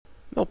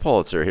Mel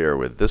Pulitzer here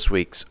with this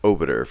week's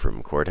Obiter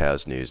from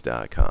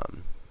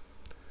CourthouseNews.com.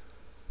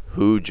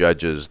 Who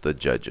judges the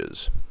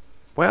judges?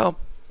 Well,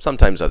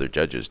 sometimes other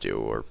judges do,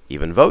 or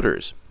even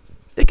voters.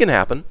 It can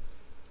happen.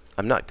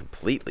 I'm not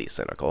completely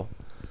cynical.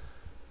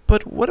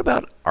 But what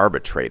about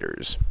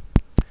arbitrators?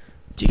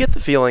 Do you get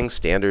the feeling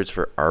standards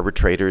for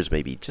arbitrators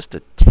may be just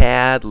a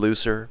tad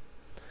looser?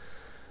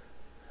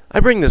 I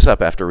bring this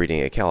up after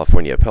reading a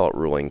California appellate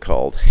ruling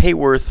called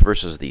Hayworth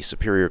versus the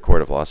Superior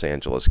Court of Los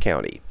Angeles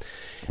County,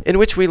 in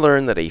which we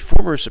learn that a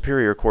former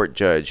Superior Court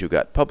judge who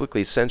got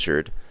publicly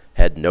censured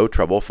had no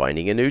trouble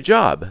finding a new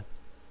job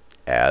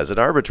as an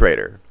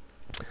arbitrator.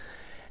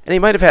 And he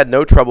might have had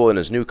no trouble in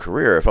his new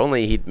career if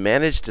only he'd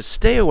managed to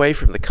stay away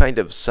from the kind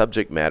of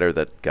subject matter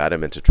that got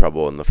him into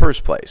trouble in the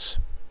first place.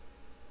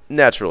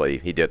 Naturally,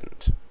 he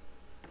didn't.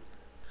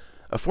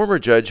 A former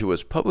judge who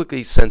was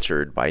publicly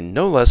censured by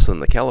no less than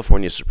the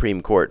California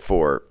Supreme Court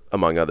for,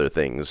 among other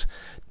things,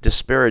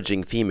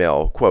 disparaging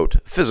female, quote,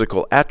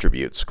 physical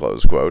attributes,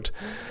 close quote,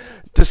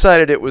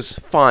 decided it was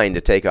fine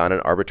to take on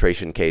an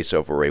arbitration case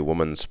over a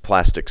woman's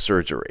plastic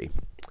surgery.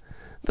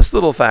 This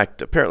little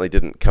fact apparently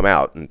didn't come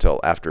out until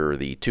after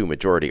the two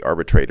majority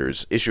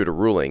arbitrators issued a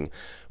ruling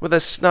with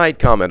a snide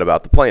comment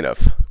about the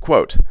plaintiff,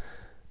 quote,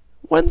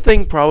 one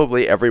thing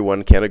probably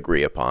everyone can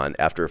agree upon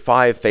after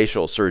 5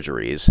 facial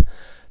surgeries,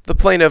 the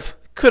plaintiff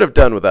could have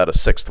done without a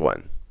 6th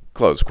one,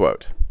 close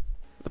quote.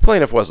 The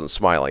plaintiff wasn't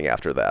smiling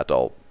after that,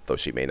 although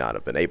she may not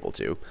have been able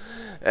to,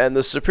 and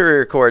the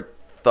Superior Court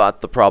thought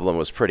the problem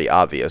was pretty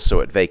obvious, so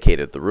it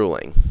vacated the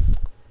ruling.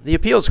 The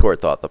appeals court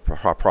thought the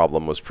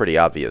problem was pretty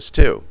obvious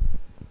too.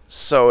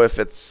 So if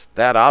it's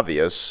that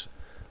obvious,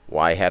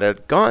 why had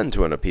it gone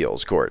to an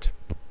appeals court?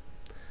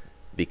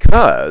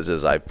 Because,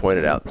 as I've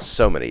pointed out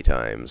so many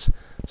times,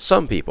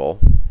 some people,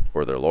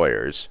 or their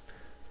lawyers,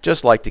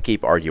 just like to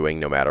keep arguing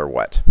no matter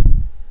what.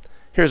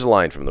 Here's a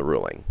line from the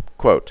ruling.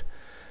 Quote,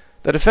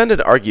 the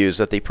defendant argues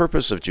that the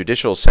purpose of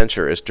judicial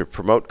censure is to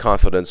promote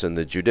confidence in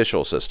the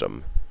judicial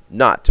system,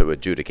 not to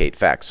adjudicate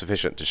facts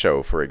sufficient to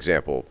show, for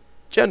example,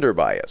 gender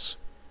bias.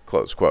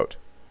 Close quote.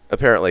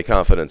 Apparently,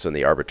 confidence in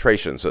the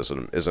arbitration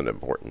system isn't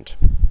important.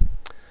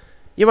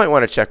 You might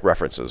want to check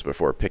references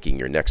before picking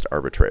your next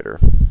arbitrator.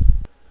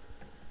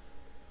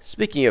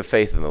 Speaking of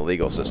faith in the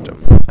legal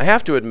system, I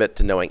have to admit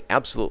to knowing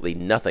absolutely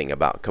nothing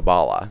about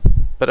Kabbalah,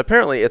 but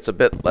apparently it's a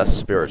bit less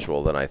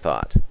spiritual than I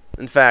thought.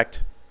 In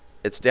fact,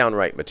 it's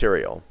downright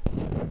material.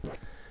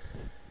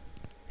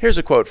 Here's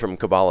a quote from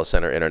Kabbalah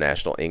Center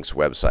International Inc.'s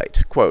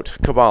website. Quote,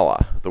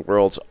 Kabbalah, the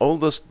world's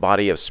oldest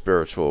body of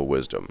spiritual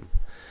wisdom,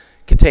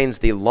 contains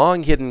the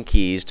long-hidden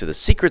keys to the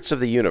secrets of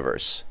the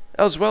universe,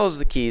 as well as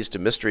the keys to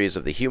mysteries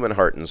of the human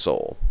heart and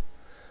soul.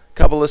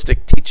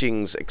 Kabbalistic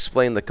teachings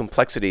explain the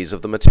complexities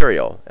of the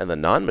material and the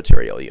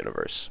non-material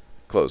universe.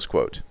 Close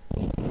quote.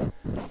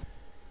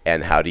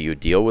 And how do you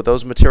deal with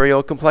those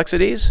material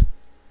complexities?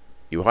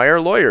 You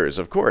hire lawyers,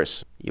 of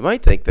course. You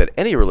might think that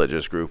any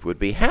religious group would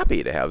be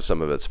happy to have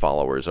some of its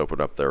followers open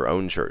up their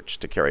own church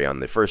to carry on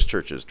the first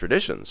church's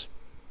traditions.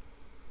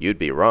 You'd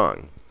be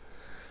wrong.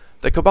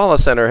 The Kabbalah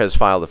Center has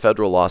filed a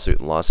federal lawsuit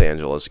in Los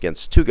Angeles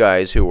against 2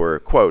 guys who were,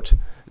 quote,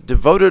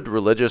 devoted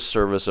religious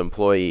service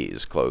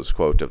employees, close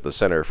quote, of the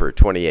center for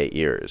 28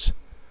 years.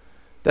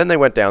 Then they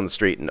went down the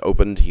street and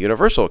opened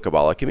Universal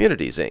Kabbalah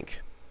Communities, Inc.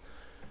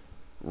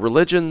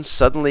 Religion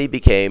suddenly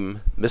became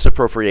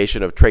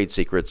misappropriation of trade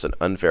secrets and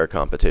unfair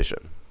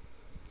competition.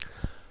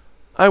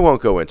 I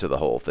won't go into the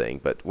whole thing,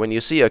 but when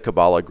you see a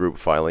Kabbalah group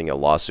filing a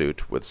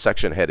lawsuit with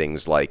section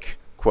headings like,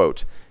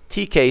 quote,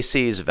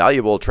 TKC's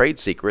valuable trade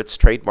secrets,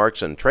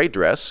 trademarks, and trade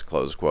dress,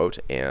 close quote,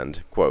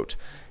 and, quote,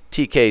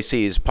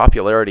 TKC's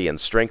popularity and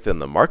strength in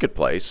the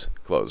marketplace,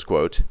 close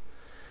quote,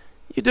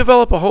 you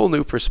develop a whole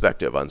new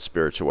perspective on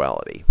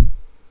spirituality.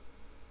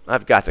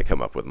 I've got to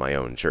come up with my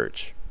own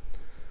church.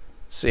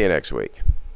 See you next week.